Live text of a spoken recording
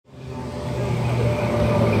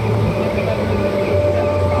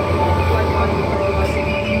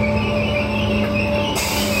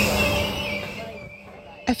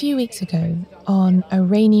few weeks ago, on a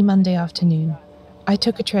rainy Monday afternoon, I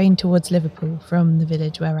took a train towards Liverpool from the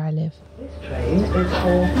village where I live. This train is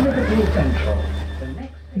for Liverpool Central.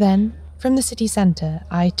 Then, from the city centre,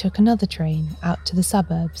 I took another train out to the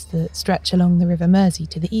suburbs that stretch along the River Mersey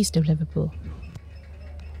to the east of Liverpool.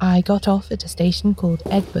 I got off at a station called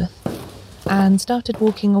Egbert and started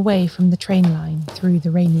walking away from the train line through the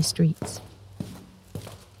rainy streets.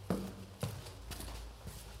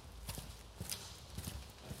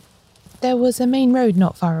 There was a main road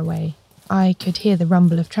not far away. I could hear the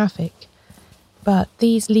rumble of traffic, but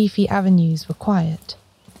these leafy avenues were quiet.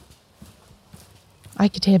 I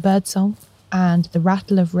could hear birdsong and the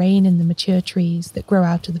rattle of rain in the mature trees that grow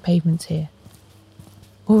out of the pavements here.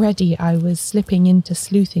 Already I was slipping into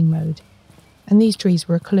sleuthing mode, and these trees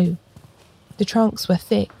were a clue. The trunks were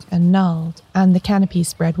thick and gnarled, and the canopies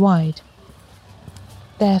spread wide.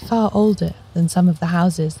 They're far older than some of the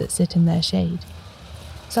houses that sit in their shade,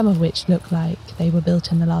 some of which look like they were built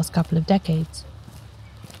in the last couple of decades.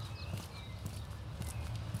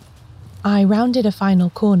 I rounded a final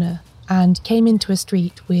corner and came into a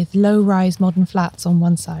street with low-rise modern flats on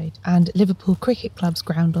one side and Liverpool Cricket Club's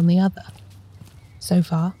ground on the other. So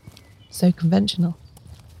far, so conventional.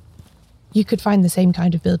 You could find the same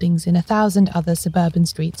kind of buildings in 1,000 other suburban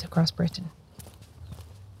streets across Britain.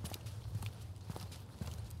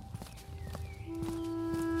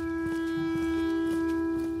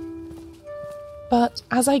 But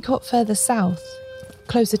as I got further south,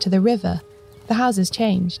 closer to the river, the houses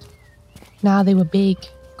changed. Now they were big,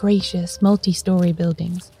 gracious, multi-storey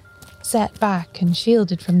buildings, set back and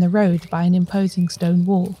shielded from the road by an imposing stone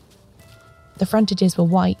wall. The frontages were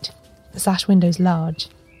white, the sash windows large,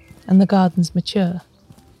 and the gardens mature.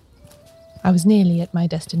 I was nearly at my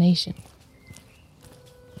destination.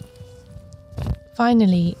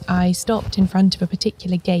 Finally, I stopped in front of a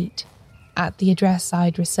particular gate at the address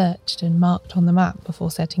I'd researched and marked on the map before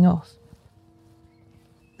setting off.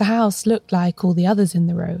 The house looked like all the others in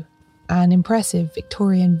the row, an impressive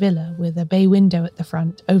Victorian villa with a bay window at the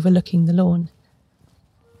front overlooking the lawn.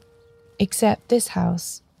 Except this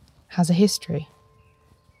house has a history.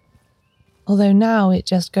 Although now it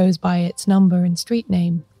just goes by its number and street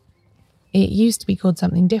name, it used to be called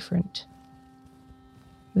something different.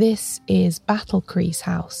 This is Battlecrease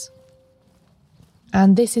House.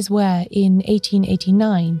 And this is where, in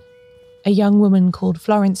 1889, a young woman called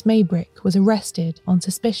Florence Maybrick was arrested on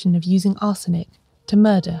suspicion of using arsenic to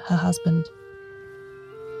murder her husband.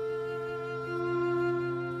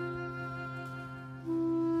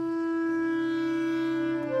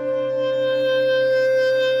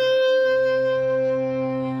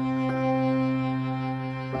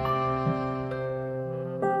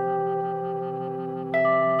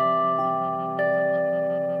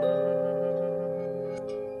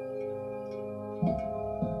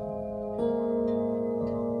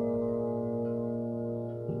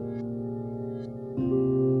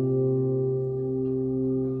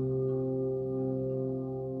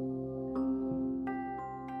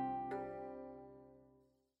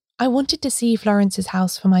 I wanted to see Florence's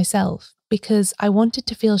house for myself because I wanted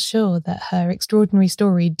to feel sure that her extraordinary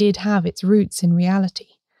story did have its roots in reality.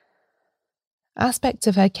 Aspects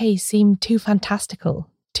of her case seemed too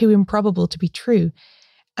fantastical, too improbable to be true,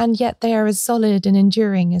 and yet they are as solid and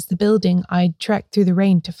enduring as the building I'd trekked through the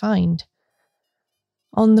rain to find.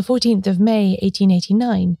 On the 14th of May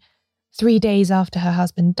 1889, 3 days after her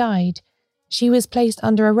husband died, she was placed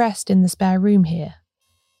under arrest in the spare room here.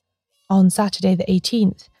 On Saturday the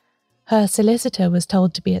 18th, her solicitor was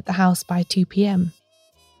told to be at the house by 2 p.m.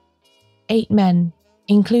 8 men,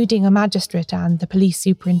 including a magistrate and the police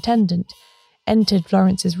superintendent, entered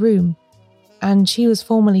Florence's room, and she was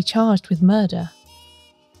formally charged with murder.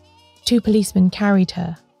 2 policemen carried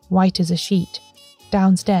her, white as a sheet,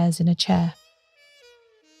 downstairs in a chair.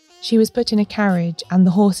 She was put in a carriage and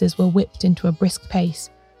the horses were whipped into a brisk pace,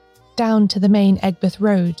 down to the main Egbert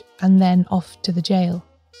Road and then off to the jail.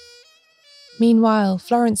 Meanwhile,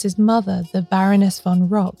 Florence's mother, the Baroness von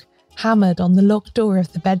Rock, hammered on the locked door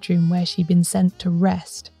of the bedroom where she'd been sent to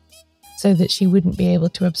rest, so that she wouldn't be able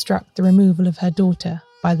to obstruct the removal of her daughter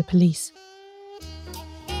by the police.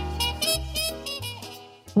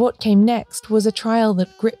 What came next was a trial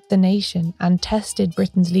that gripped the nation and tested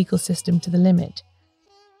Britain's legal system to the limit.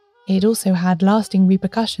 It also had lasting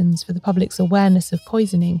repercussions for the public's awareness of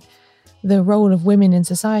poisoning, the role of women in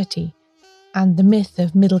society, and the myth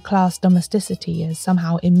of middle-class domesticity as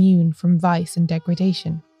somehow immune from vice and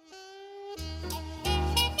degradation.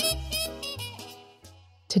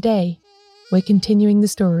 Today, we're continuing the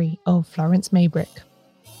story of Florence Maybrick.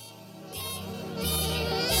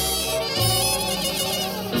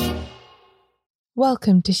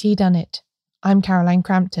 Welcome to She Done It. I'm Caroline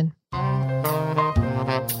Crampton.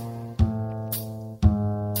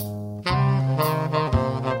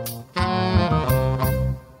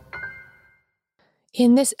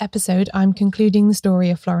 In this episode, I'm concluding the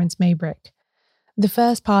story of Florence Maybrick. The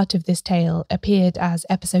first part of this tale appeared as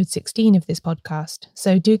episode 16 of this podcast,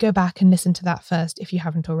 so do go back and listen to that first if you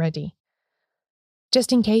haven't already.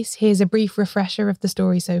 Just in case, here's a brief refresher of the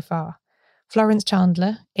story so far. Florence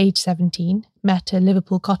Chandler, age 17, met a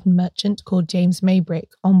Liverpool cotton merchant called James Maybrick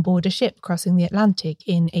on board a ship crossing the Atlantic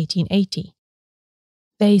in 1880.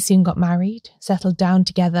 They soon got married, settled down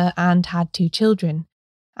together and had 2 children,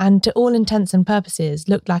 and to all intents and purposes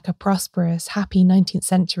looked like a prosperous, happy 19th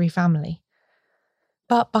century family.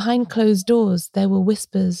 But behind closed doors there were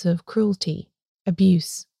whispers of cruelty,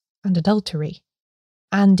 abuse and adultery.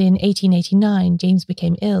 And in 1889 James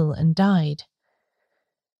became ill and died.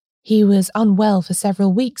 He was unwell for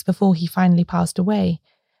several weeks before he finally passed away,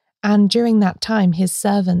 and during that time his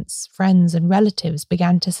servants, friends and relatives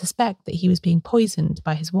began to suspect that he was being poisoned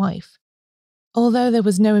by his wife. Although there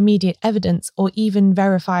was no immediate evidence or even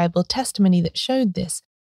verifiable testimony that showed this,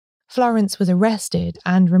 Florence was arrested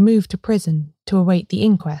and removed to prison to await the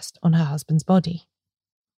inquest on her husband's body.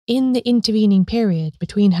 In the intervening period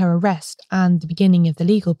between her arrest and the beginning of the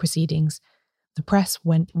legal proceedings, the press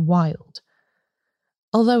went wild.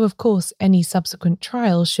 Although, of course, any subsequent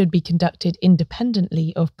trial should be conducted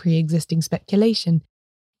independently of pre-existing speculation,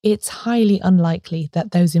 it's highly unlikely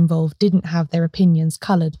that those involved didn't have their opinions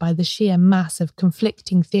coloured by the sheer mass of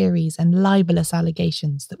conflicting theories and libelous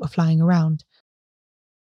allegations that were flying around.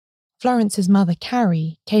 Florence's mother,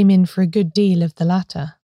 Carrie, came in for a good deal of the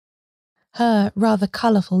latter. Her rather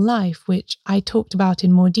colourful life, which I talked about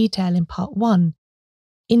in more detail in part 1,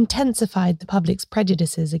 intensified the public's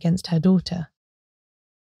prejudices against her daughter.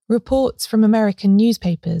 Reports from American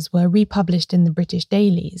newspapers were republished in the British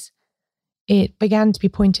dailies. It began to be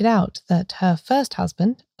pointed out that her first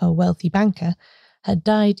husband, a wealthy banker, had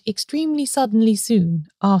died extremely suddenly soon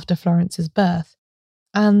after Florence's birth,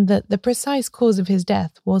 and that the precise cause of his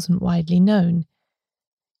death wasn't widely known.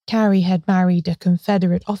 Carrie had married a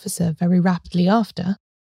Confederate officer very rapidly after,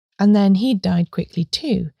 and then he'd died quickly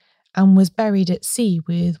too, and was buried at sea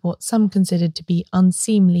with what some considered to be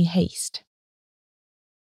unseemly haste.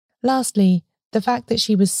 Lastly, the fact that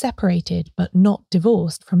she was separated but not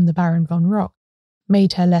divorced from the Baron von Rock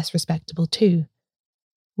made her less respectable too.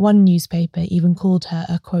 One newspaper even called her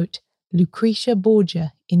a, quote, Lucretia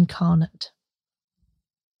Borgia incarnate.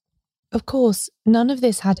 Of course, none of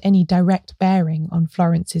this had any direct bearing on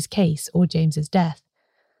Florence's case or James's death,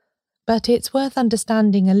 but it's worth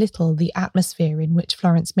understanding a little the atmosphere in which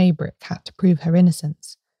Florence Maybrick had to prove her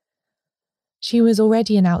innocence. She was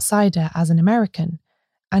already an outsider as an American,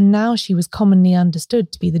 and now she was commonly understood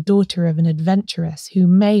to be the daughter of an adventuress who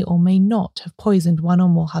may or may not have poisoned one or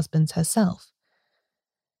more husbands herself.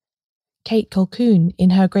 Kate Colquhoun,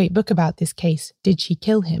 in her great book about this case, Did She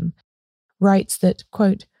Kill Him?, writes that,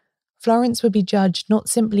 quote, Florence would be judged not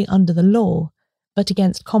simply under the law, but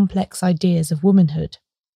against complex ideas of womanhood.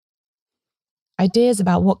 Ideas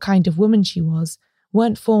about what kind of woman she was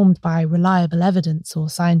weren't formed by reliable evidence or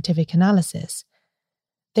scientific analysis.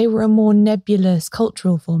 They were a more nebulous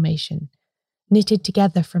cultural formation, knitted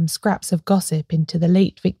together from scraps of gossip into the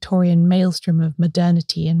late Victorian maelstrom of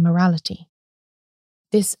modernity and morality.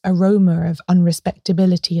 This aroma of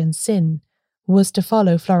unrespectability and sin was to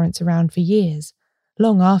follow Florence around for years,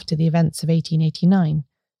 long after the events of 1889.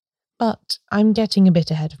 But I'm getting a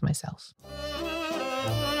bit ahead of myself.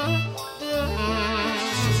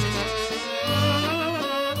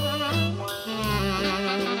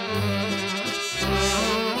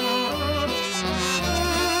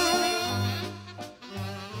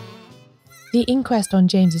 The inquest on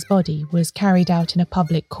James's body was carried out in a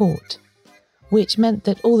public court, which meant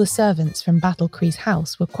that all the servants from Battlecree's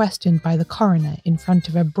house were questioned by the coroner in front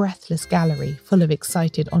of a breathless gallery full of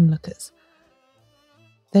excited onlookers.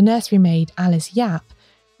 The nursery maid, Alice Yap,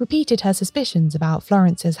 repeated her suspicions about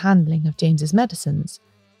Florence's handling of James's medicines,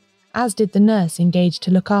 as did the nurse engaged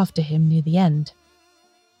to look after him near the end.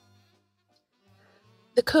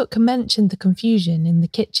 The cook mentioned the confusion in the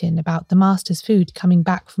kitchen about the master's food coming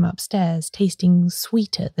back from upstairs tasting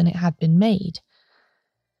sweeter than it had been made.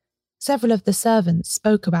 Several of the servants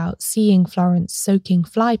spoke about seeing Florence soaking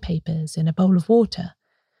flypapers in a bowl of water,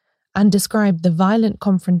 and described the violent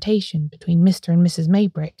confrontation between Mr. and Mrs.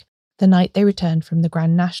 Maybrick the night they returned from the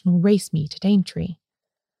Grand National race meet at Aintree.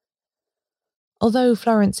 Although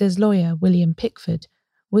Florence's lawyer, William Pickford,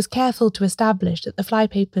 was careful to establish that the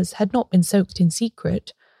flypapers had not been soaked in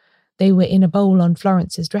secret, they were in a bowl on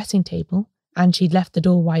Florence's dressing table, and she'd left the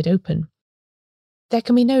door wide open. There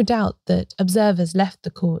can be no doubt that observers left the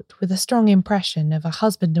court with a strong impression of a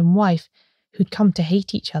husband and wife who'd come to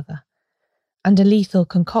hate each other, and a lethal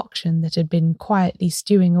concoction that had been quietly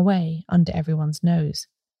stewing away under everyone's nose.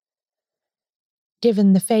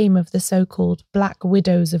 Given the fame of the so-called Black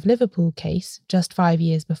Widows of Liverpool case just 5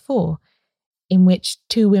 years before, in which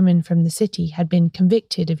 2 women from the city had been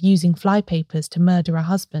convicted of using flypapers to murder a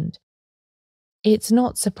husband, it's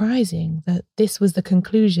not surprising that this was the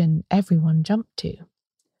conclusion everyone jumped to.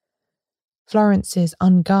 Florence's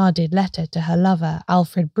unguarded letter to her lover,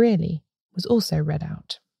 Alfred Brearley, was also read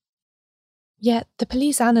out. Yet the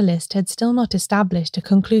police analyst had still not established a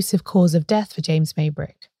conclusive cause of death for James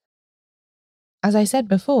Maybrick. As I said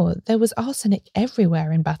before, there was arsenic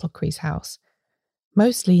everywhere in Battlecree's house,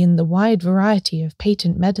 mostly in the wide variety of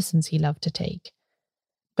patent medicines he loved to take,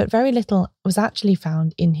 but very little was actually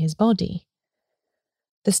found in his body.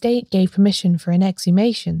 The state gave permission for an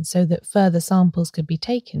exhumation so that further samples could be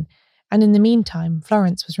taken, and in the meantime,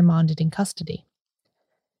 Florence was remanded in custody.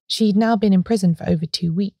 She'd now been in prison for over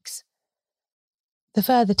 2 weeks. The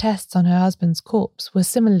further tests on her husband's corpse were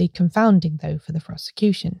similarly confounding, though, for the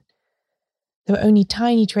prosecution. There were only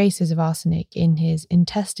tiny traces of arsenic in his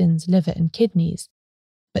intestines, liver and kidneys,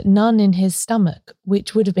 but none in his stomach,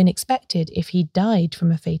 which would have been expected if he'd died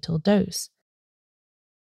from a fatal dose.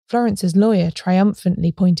 Florence's lawyer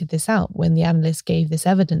triumphantly pointed this out when the analyst gave this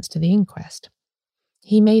evidence to the inquest.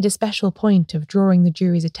 He made a special point of drawing the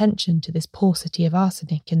jury's attention to this paucity of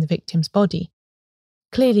arsenic in the victim's body,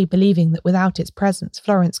 clearly believing that without its presence,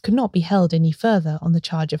 Florence could not be held any further on the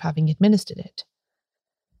charge of having administered it.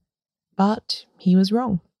 But he was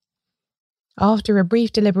wrong. After a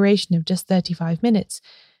brief deliberation of just 35 minutes,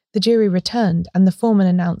 the jury returned and the foreman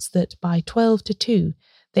announced that by 12-2,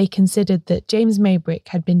 they considered that James Maybrick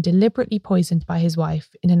had been deliberately poisoned by his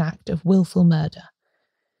wife in an act of willful murder.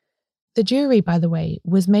 The jury, by the way,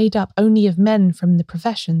 was made up only of men from the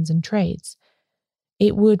professions and trades.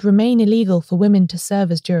 It would remain illegal for women to serve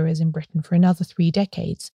as jurors in Britain for another 3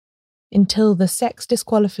 decades, until the Sex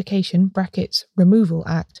Disqualification (Removal)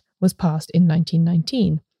 Act was passed in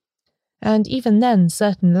 1919, and even then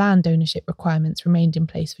certain land ownership requirements remained in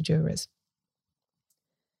place for jurors.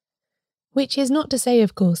 Which is not to say,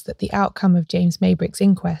 of course, that the outcome of James Maybrick's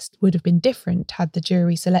inquest would have been different had the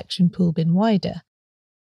jury selection pool been wider.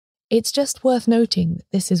 It's just worth noting that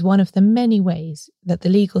this is one of the many ways that the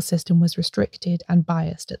legal system was restricted and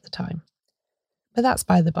biased at the time. But that's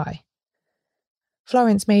by the by.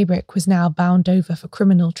 Florence Maybrick was now bound over for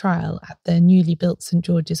criminal trial at the newly built St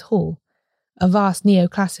George's Hall, a vast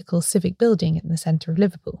neoclassical civic building in the centre of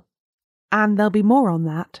Liverpool. And there'll be more on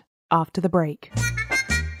that after the break.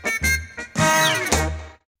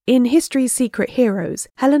 In History's Secret Heroes,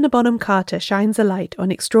 Helena Bonham Carter shines a light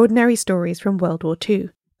on extraordinary stories from World War II.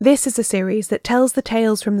 This is a series that tells the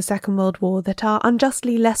tales from the Second World War that are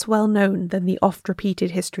unjustly less well known than the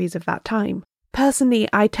oft-repeated histories of that time. Personally,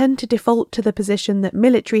 I tend to default to the position that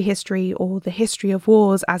military history, or the history of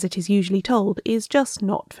wars as it is usually told, is just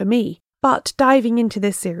not for me. But diving into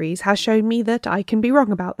this series has shown me that I can be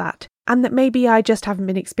wrong about that, and that maybe I just haven't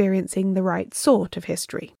been experiencing the right sort of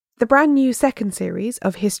history. The brand new second series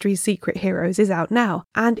of History's Secret Heroes is out now,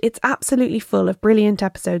 and it's absolutely full of brilliant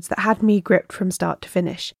episodes that had me gripped from start to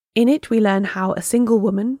finish. In it, we learn how a single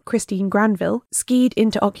woman, Christine Granville, skied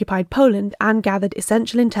into occupied Poland and gathered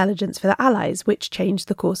essential intelligence for the Allies, which changed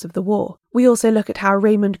the course of the war. We also look at how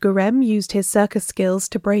Raymond Gurem used his circus skills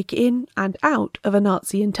to break in and out of a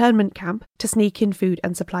Nazi internment camp to sneak in food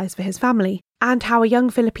and supplies for his family, and how a young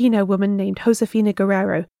Filipino woman named Josefina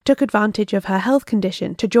Guerrero took advantage of her health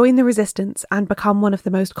condition to join the resistance and become one of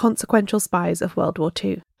the most consequential spies of World War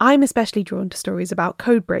II. I'm especially drawn to stories about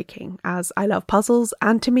code breaking, as I love puzzles,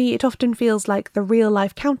 and to me it often feels like the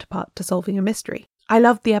real-life counterpart to solving a mystery. I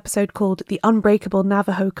loved the episode called The Unbreakable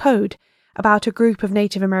Navajo Code, about a group of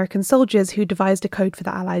Native American soldiers who devised a code for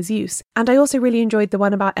the Allies' use, and I also really enjoyed the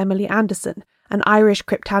one about Emily Anderson, an Irish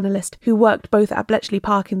cryptanalyst who worked both at Bletchley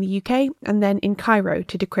Park in the UK and then in Cairo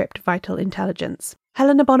to decrypt vital intelligence.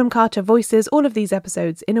 Helena Bonham Carter voices all of these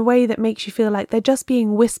episodes in a way that makes you feel like they're just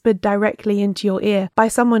being whispered directly into your ear by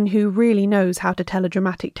someone who really knows how to tell a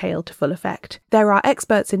dramatic tale to full effect. There are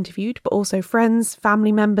experts interviewed, but also friends,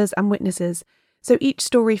 family members and witnesses, so each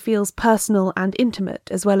story feels personal and intimate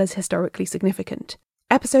as well as historically significant.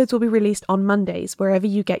 Episodes will be released on Mondays wherever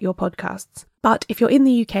you get your podcasts. But if you're in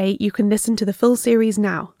the UK, you can listen to the full series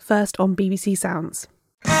now, first on BBC Sounds.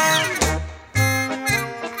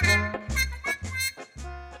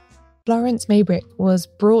 Florence Maybrick was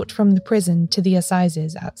brought from the prison to the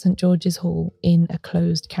assizes at St George's Hall in a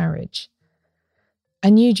closed carriage. A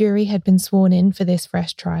new jury had been sworn in for this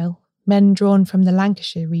fresh trial, men drawn from the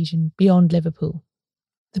Lancashire region beyond Liverpool.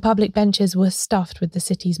 The public benches were stuffed with the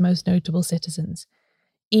city's most notable citizens,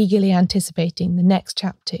 eagerly anticipating the next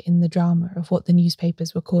chapter in the drama of what the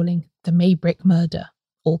newspapers were calling the Maybrick murder,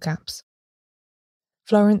 all caps.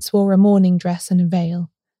 Florence wore a mourning dress and a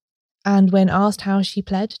veil, and when asked how she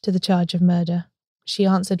pled to the charge of murder, she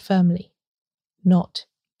answered firmly, "Not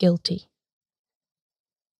guilty."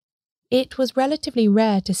 It was relatively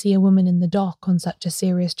rare to see a woman in the dock on such a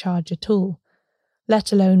serious charge at all,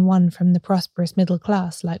 let alone one from the prosperous middle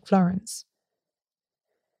class like Florence.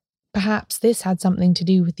 Perhaps this had something to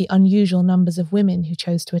do with the unusual numbers of women who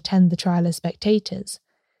chose to attend the trial as spectators.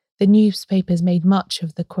 The newspapers made much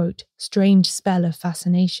of the, quote, strange spell of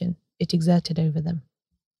fascination it exerted over them.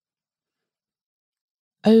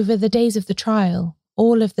 Over the days of the trial,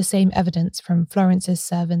 all of the same evidence from Florence's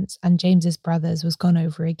servants and James's brothers was gone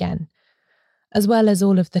over again, as well as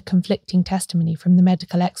all of the conflicting testimony from the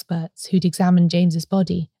medical experts who'd examined James's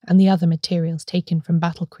body and the other materials taken from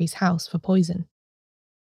Battlecrease House for poison.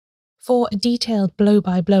 For a detailed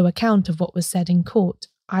blow-by-blow account of what was said in court,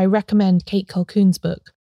 I recommend Kate Colquhoun's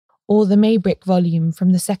book, or the Maybrick volume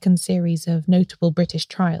from the second series of Notable British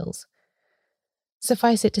Trials.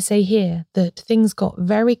 Suffice it to say here that things got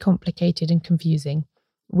very complicated and confusing,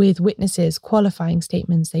 with witnesses qualifying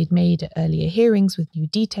statements they'd made at earlier hearings with new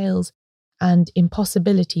details and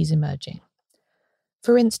impossibilities emerging.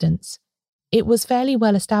 For instance, it was fairly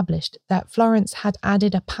well established that Florence had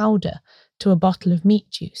added a powder to a bottle of meat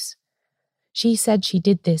juice. She said she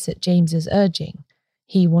did this at James's urging.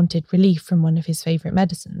 He wanted relief from one of his favourite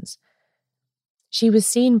medicines. She was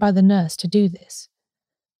seen by the nurse to do this.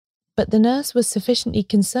 But the nurse was sufficiently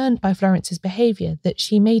concerned by Florence's behaviour that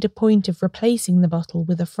she made a point of replacing the bottle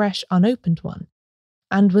with a fresh, unopened one,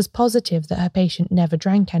 and was positive that her patient never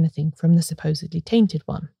drank anything from the supposedly tainted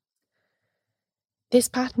one. This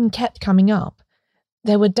pattern kept coming up.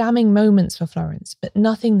 There were damning moments for Florence, but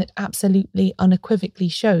nothing that absolutely unequivocally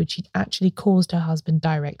showed she'd actually caused her husband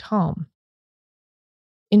direct harm.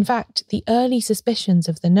 In fact, the early suspicions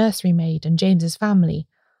of the nursery maid and James's family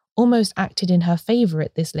almost acted in her favour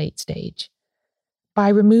at this late stage. By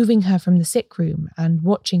removing her from the sick room and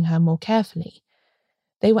watching her more carefully,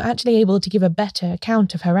 they were actually able to give a better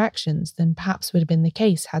account of her actions than perhaps would have been the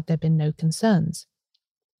case had there been no concerns.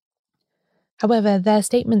 However, their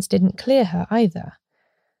statements didn't clear her either.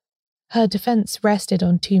 Her defence rested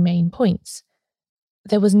on two main points.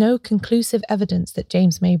 There was no conclusive evidence that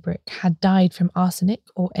James Maybrick had died from arsenic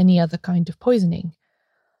or any other kind of poisoning,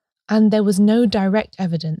 and there was no direct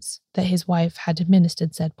evidence that his wife had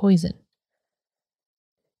administered said poison.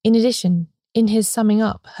 In addition, in his summing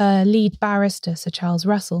up, her lead barrister, Sir Charles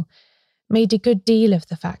Russell, made a good deal of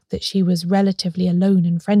the fact that she was relatively alone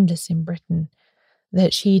and friendless in Britain,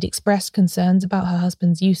 that she'd expressed concerns about her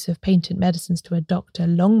husband's use of patent medicines to a doctor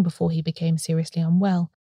long before he became seriously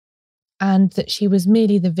unwell, and that she was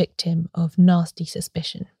merely the victim of nasty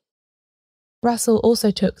suspicion. Russell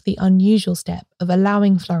also took the unusual step of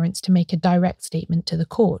allowing Florence to make a direct statement to the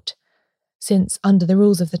court, since under the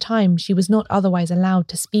rules of the time she was not otherwise allowed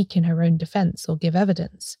to speak in her own defence or give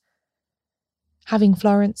evidence. Having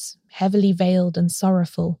Florence, heavily veiled and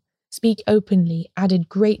sorrowful, speak openly added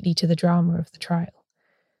greatly to the drama of the trial.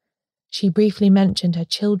 She briefly mentioned her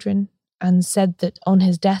children and said that on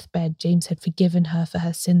his deathbed James had forgiven her for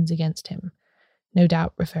her sins against him, no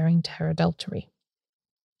doubt referring to her adultery.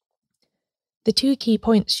 The two key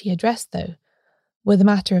points she addressed, though, were the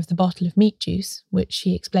matter of the bottle of meat juice, which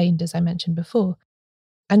she explained as I mentioned before,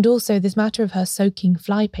 and also this matter of her soaking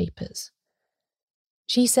fly papers.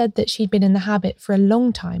 She said that she'd been in the habit for a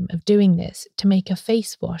long time of doing this to make a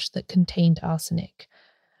face wash that contained arsenic,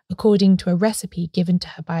 according to a recipe given to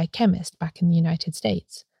her by a chemist back in the United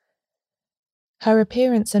States. Her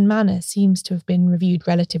appearance and manner seems to have been reviewed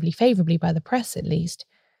relatively favourably by the press, at least.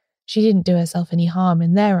 She didn't do herself any harm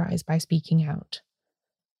in their eyes by speaking out.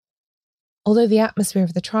 Although the atmosphere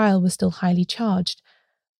of the trial was still highly charged,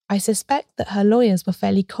 I suspect that her lawyers were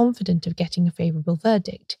fairly confident of getting a favourable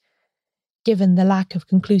verdict, given the lack of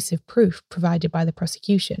conclusive proof provided by the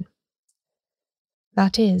prosecution.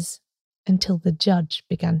 That is, until the judge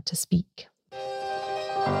began to speak.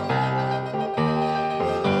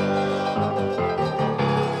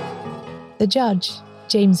 The judge,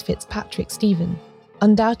 James Fitzpatrick Stephen,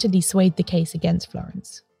 undoubtedly swayed the case against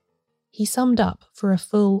Florence. He summed up for a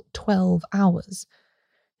full 12 hours,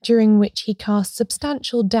 during which he cast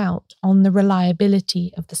substantial doubt on the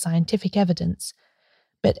reliability of the scientific evidence,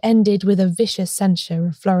 but ended with a vicious censure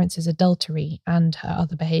of Florence's adultery and her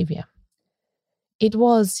other behaviour. It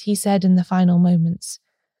was, he said in the final moments,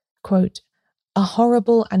 quote, A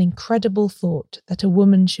horrible and incredible thought that a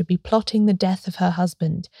woman should be plotting the death of her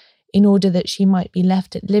husband in order that she might be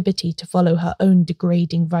left at liberty to follow her own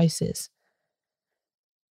degrading vices.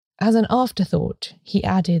 As an afterthought, he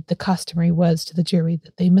added the customary words to the jury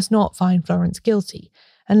that they must not find Florence guilty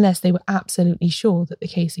unless they were absolutely sure that the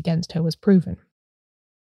case against her was proven.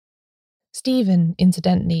 Stephen,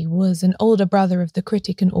 incidentally, was an older brother of the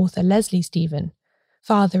critic and author Leslie Stephen,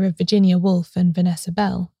 father of Virginia Woolf and Vanessa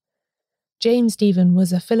Bell. James Stephen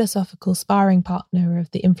was a philosophical sparring partner of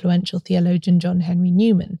the influential theologian John Henry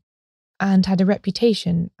Newman, and had a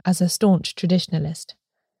reputation as a staunch traditionalist.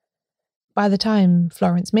 By the time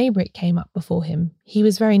Florence Maybrick came up before him, he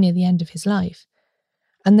was very near the end of his life,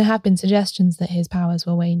 and there have been suggestions that his powers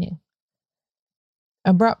were waning.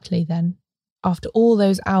 Abruptly, then, after all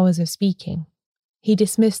those hours of speaking, he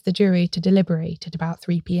dismissed the jury to deliberate at about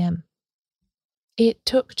 3 p.m. It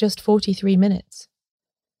took just 43 minutes.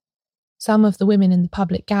 Some of the women in the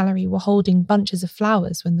public gallery were holding bunches of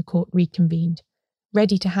flowers when the court reconvened,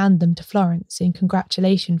 ready to hand them to Florence in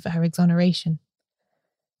congratulation for her exoneration.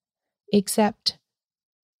 Except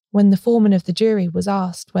when the foreman of the jury was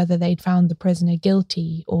asked whether they'd found the prisoner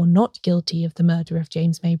guilty or not guilty of the murder of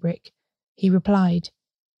James Maybrick, he replied,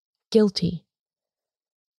 "Guilty."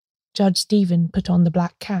 Judge Stephen put on the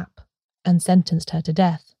black cap and sentenced her to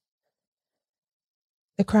death.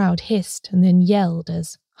 The crowd hissed and then yelled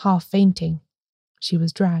as, half fainting, she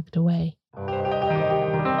was dragged away.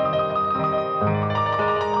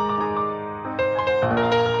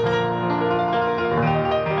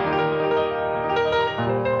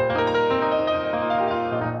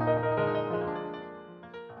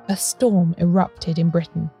 A storm erupted in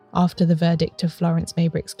Britain after the verdict of Florence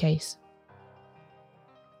Maybrick's case.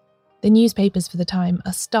 The newspapers for the time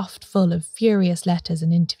are stuffed full of furious letters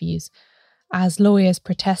and interviews, as lawyers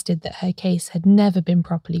protested that her case had never been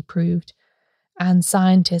properly proved, and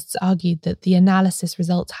scientists argued that the analysis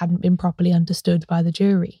results hadn't been properly understood by the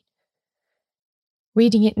jury.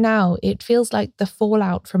 Reading it now, it feels like the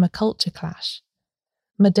fallout from a culture clash.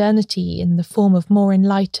 Modernity, in the form of more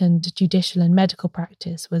enlightened judicial and medical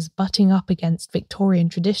practice, was butting up against Victorian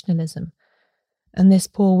traditionalism, and this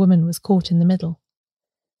poor woman was caught in the middle.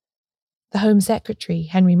 The Home Secretary,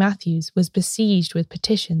 Henry Matthews, was besieged with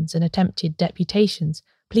petitions and attempted deputations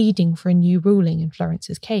pleading for a new ruling in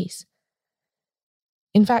Florence's case.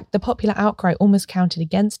 In fact, the popular outcry almost counted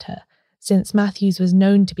against her, since Matthews was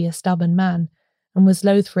known to be a stubborn man and was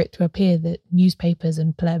loath for it to appear that newspapers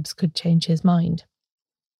and plebs could change his mind.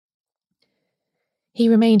 He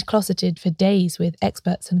remained closeted for days with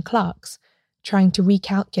experts and clerks, trying to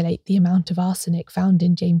recalculate the amount of arsenic found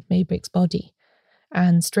in James Maybrick's body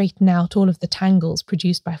and straighten out all of the tangles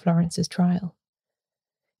produced by Florence's trial.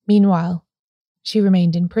 Meanwhile, she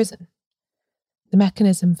remained in prison. The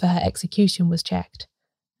mechanism for her execution was checked,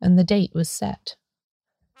 and the date was set.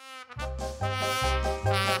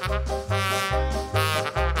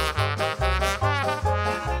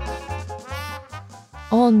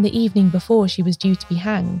 On the evening before she was due to be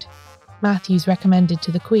hanged, Matthews recommended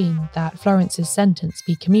to the Queen that Florence's sentence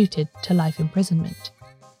be commuted to life imprisonment.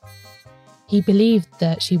 He believed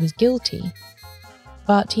that she was guilty,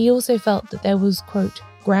 but he also felt that there was, quote,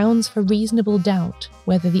 grounds for reasonable doubt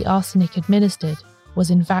whether the arsenic administered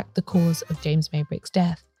was in fact the cause of James Maybrick's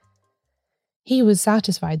death. He was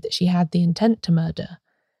satisfied that she had the intent to murder,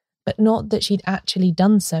 but not that she'd actually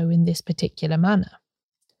done so in this particular manner.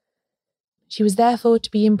 She was therefore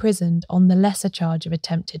to be imprisoned on the lesser charge of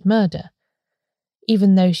attempted murder,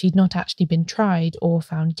 even though she'd not actually been tried or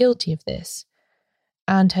found guilty of this,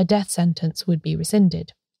 and her death sentence would be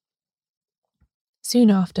rescinded.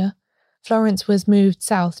 Soon after, Florence was moved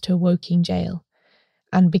south to Woking Jail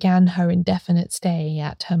and began her indefinite stay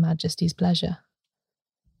at Her Majesty's pleasure.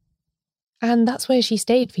 And that's where she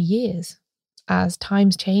stayed for years. As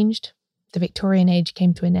times changed, the Victorian age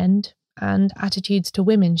came to an end, and attitudes to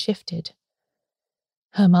women shifted.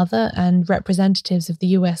 Her mother and representatives of the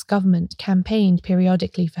US government campaigned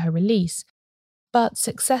periodically for her release, but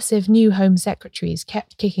successive new Home Secretaries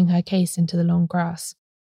kept kicking her case into the long grass,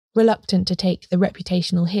 reluctant to take the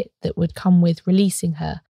reputational hit that would come with releasing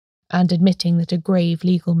her and admitting that a grave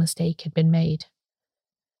legal mistake had been made.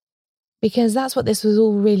 Because that's what this was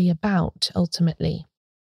all really about, ultimately.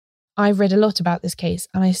 I've read a lot about this case,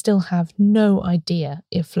 and I still have no idea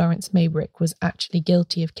if Florence Maybrick was actually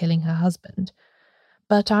guilty of killing her husband,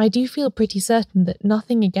 but I do feel pretty certain that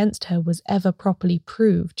nothing against her was ever properly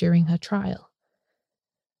proved during her trial.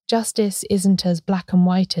 Justice isn't as black and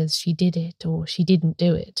white as she did it or she didn't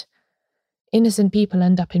do it. Innocent people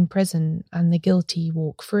end up in prison and the guilty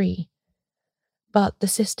walk free. But the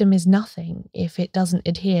system is nothing if it doesn't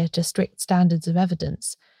adhere to strict standards of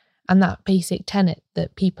evidence and that basic tenet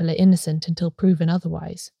that people are innocent until proven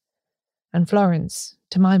otherwise. And Florence,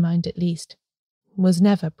 to my mind at least, was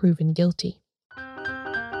never proven guilty.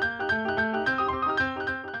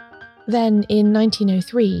 Then, in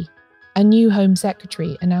 1903, a new Home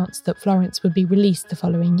Secretary announced that Florence would be released the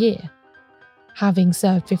following year, having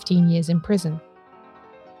served 15 years in prison.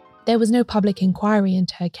 There was no public inquiry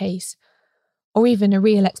into her case, or even a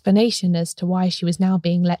real explanation as to why she was now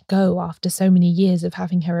being let go after so many years of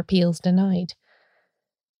having her appeals denied.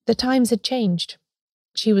 The times had changed.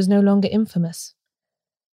 She was no longer infamous.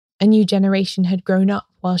 A new generation had grown up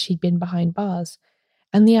while she'd been behind bars,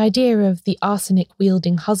 and the idea of the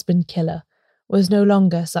arsenic-wielding husband killer was no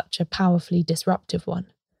longer such a powerfully disruptive one.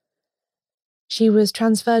 She was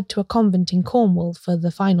transferred to a convent in Cornwall for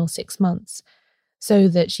the final 6 months, so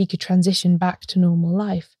that she could transition back to normal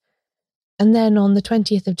life. And then on the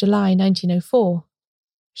 20th of July 1904,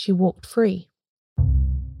 she walked free.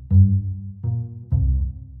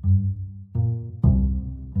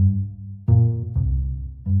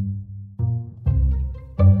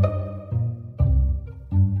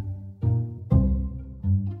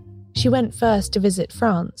 She went first to visit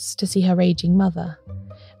France to see her aging mother,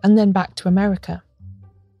 and then back to America.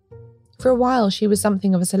 For a while she was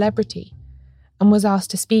something of a celebrity, and was asked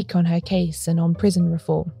to speak on her case and on prison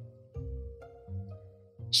reform.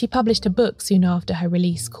 She published a book soon after her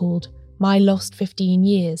release called My Lost 15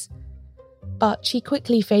 Years, but she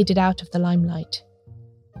quickly faded out of the limelight.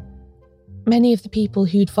 Many of the people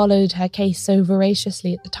who'd followed her case so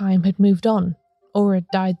voraciously at the time had moved on, or had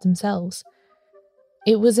died themselves.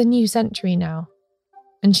 It was a new century now,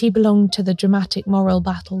 and she belonged to the dramatic moral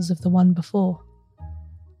battles of the one before.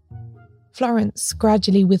 Florence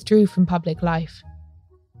gradually withdrew from public life.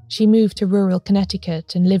 She moved to rural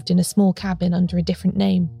Connecticut and lived in a small cabin under a different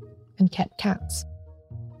name, and kept cats.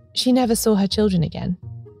 She never saw her children again.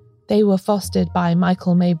 They were fostered by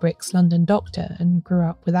Michael Maybrick's London doctor and grew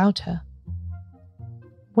up without her.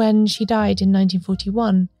 When she died in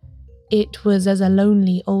 1941, it was as a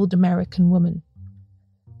lonely old American woman.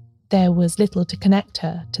 There was little to connect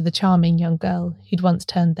her to the charming young girl who'd once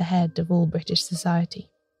turned the head of all British society.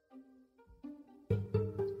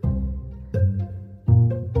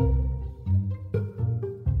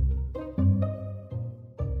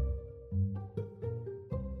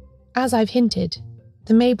 As I've hinted,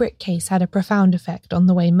 the Maybrick case had a profound effect on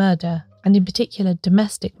the way murder, and in particular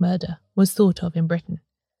domestic murder, was thought of in Britain.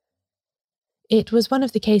 It was one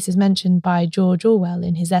of the cases mentioned by George Orwell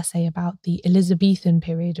in his essay about the Elizabethan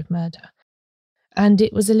period of murder, and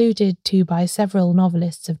it was alluded to by several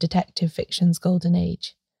novelists of detective fiction's golden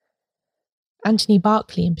age. Anthony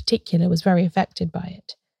Berkeley in particular was very affected by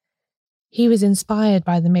it. He was inspired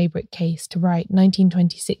by the Maybrick case to write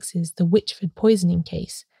 1926's The Witchford Poisoning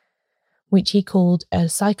Case, which he called a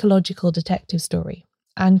psychological detective story,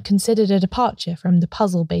 and considered a departure from the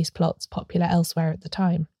puzzle-based plots popular elsewhere at the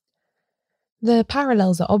time. The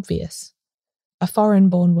parallels are obvious. A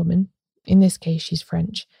foreign-born woman, in this case she's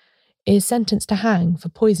French, is sentenced to hang for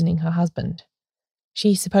poisoning her husband.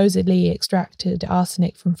 She supposedly extracted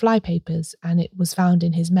arsenic from flypapers, and it was found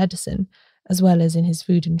in his medicine, as well as in his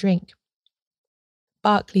food and drink.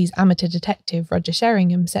 Berkeley's amateur detective Roger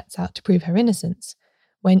Sheringham sets out to prove her innocence,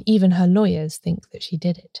 when even her lawyers think that she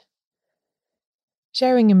did it.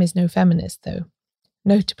 Sheringham is no feminist, though.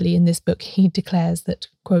 Notably in this book he declares that,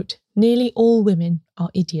 quote, nearly all women are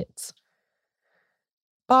idiots.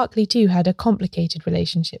 Berkeley too had a complicated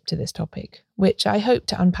relationship to this topic, which I hope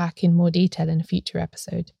to unpack in more detail in a future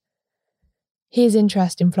episode. His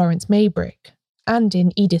interest in Florence Maybrick, and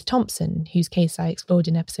in Edith Thompson, whose case I explored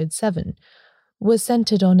in episode 7, was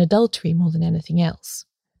centred on adultery more than anything else.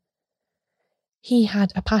 He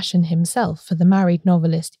had a passion himself for the married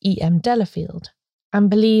novelist E.M. Delafield, and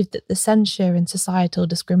believed that the censure and societal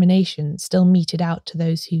discrimination still meted out to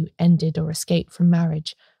those who ended or escaped from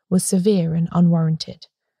marriage was severe and unwarranted.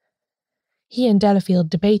 He and Delafield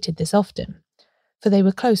debated this often, for they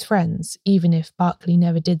were close friends, even if Berkeley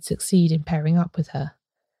never did succeed in pairing up with her.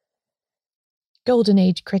 Golden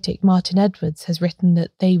Age critic Martin Edwards has written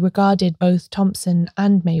that they regarded both Thompson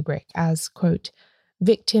and Maybrick as, quote,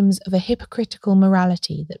 victims of a hypocritical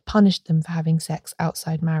morality that punished them for having sex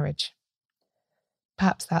outside marriage.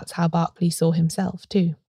 Perhaps that's how Berkeley saw himself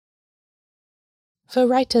too. For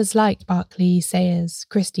writers like Berkeley, Sayers,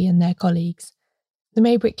 Christie and their colleagues, the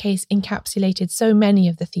Maybrick case encapsulated so many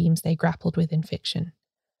of the themes they grappled with in fiction.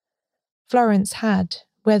 Florence had,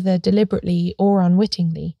 whether deliberately or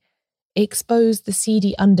unwittingly, exposed the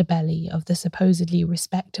seedy underbelly of the supposedly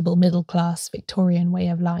respectable middle-class Victorian way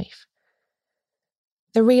of life.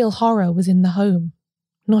 The real horror was in the home,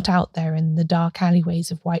 not out there in the dark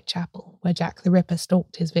alleyways of Whitechapel, where Jack the Ripper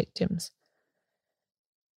stalked his victims.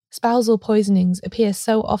 Spousal poisonings appear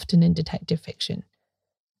so often in detective fiction,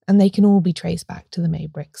 and they can all be traced back to the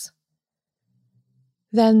Maybricks.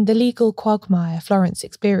 Then the legal quagmire Florence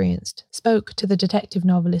experienced spoke to the detective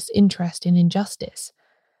novelist's interest in injustice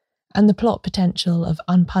and the plot potential of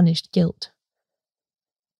unpunished guilt.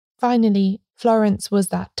 Finally, Florence was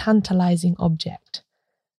that tantalizing object,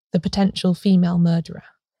 the potential female murderer.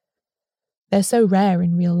 They're so rare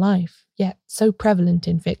in real life, yet so prevalent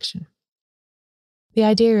in fiction. The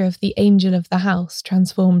idea of the angel of the house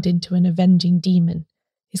transformed into an avenging demon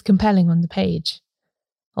is compelling on the page,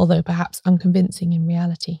 although perhaps unconvincing in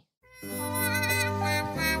reality.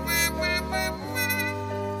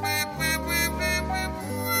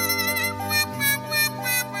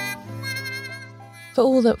 For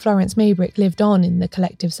all that Florence Maybrick lived on in the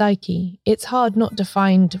collective psyche, it's hard not to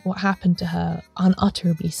find what happened to her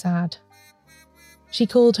unutterably sad. She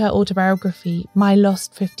called her autobiography My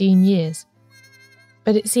Lost 15 Years,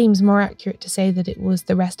 but it seems more accurate to say that it was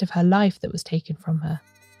the rest of her life that was taken from her,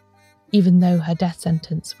 even though her death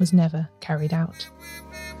sentence was never carried out.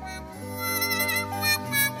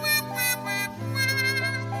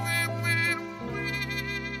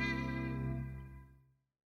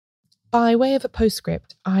 By way of a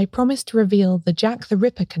postscript, I promised to reveal the Jack the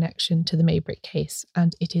Ripper connection to the Maybrick case,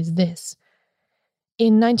 and it is this.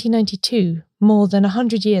 In 1992, more than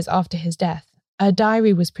 100 years after his death, a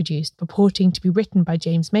diary was produced purporting to be written by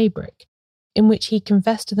James Maybrick, in which he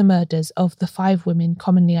confessed to the murders of the 5 women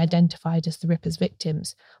commonly identified as the Ripper's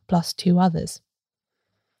victims, plus 2 others.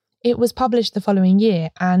 It was published the following year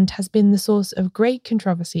and has been the source of great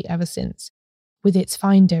controversy ever since, with its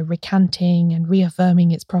finder recanting and reaffirming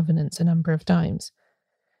its provenance a number of times.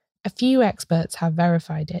 A few experts have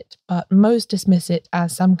verified it, but most dismiss it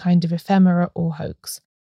as some kind of ephemera or hoax.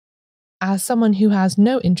 As someone who has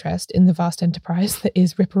no interest in the vast enterprise that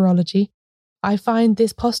is Ripperology, I find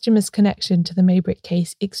this posthumous connection to the Maybrick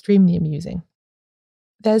case extremely amusing.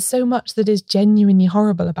 There's so much that is genuinely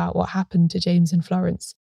horrible about what happened to James and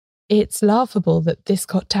Florence. It's laughable that this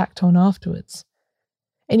got tacked on afterwards.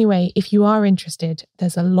 Anyway, if you are interested,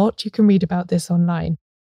 there's a lot you can read about this online,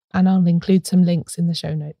 and I'll include some links in the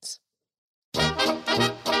show notes.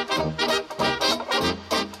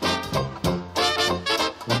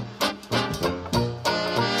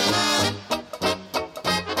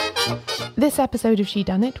 This episode of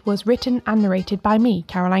Shedunnit was written and narrated by me,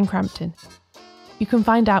 Caroline Crampton. You can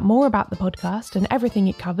find out more about the podcast and everything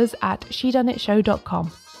it covers at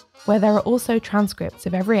shedunnitshow.com, where there are also transcripts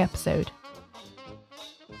of every episode.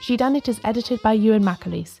 Shedunnit is edited by Ewan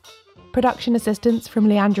McAleese. Production assistance from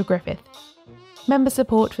Leandra Griffith. Member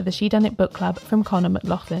support for the Shedunnit Book Club from Connor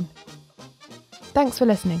McLaughlin. Thanks for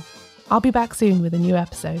listening. I'll be back soon with a new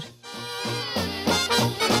episode.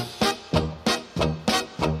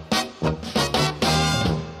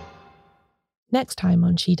 Next time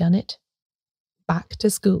on Shedunnit, back to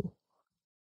school.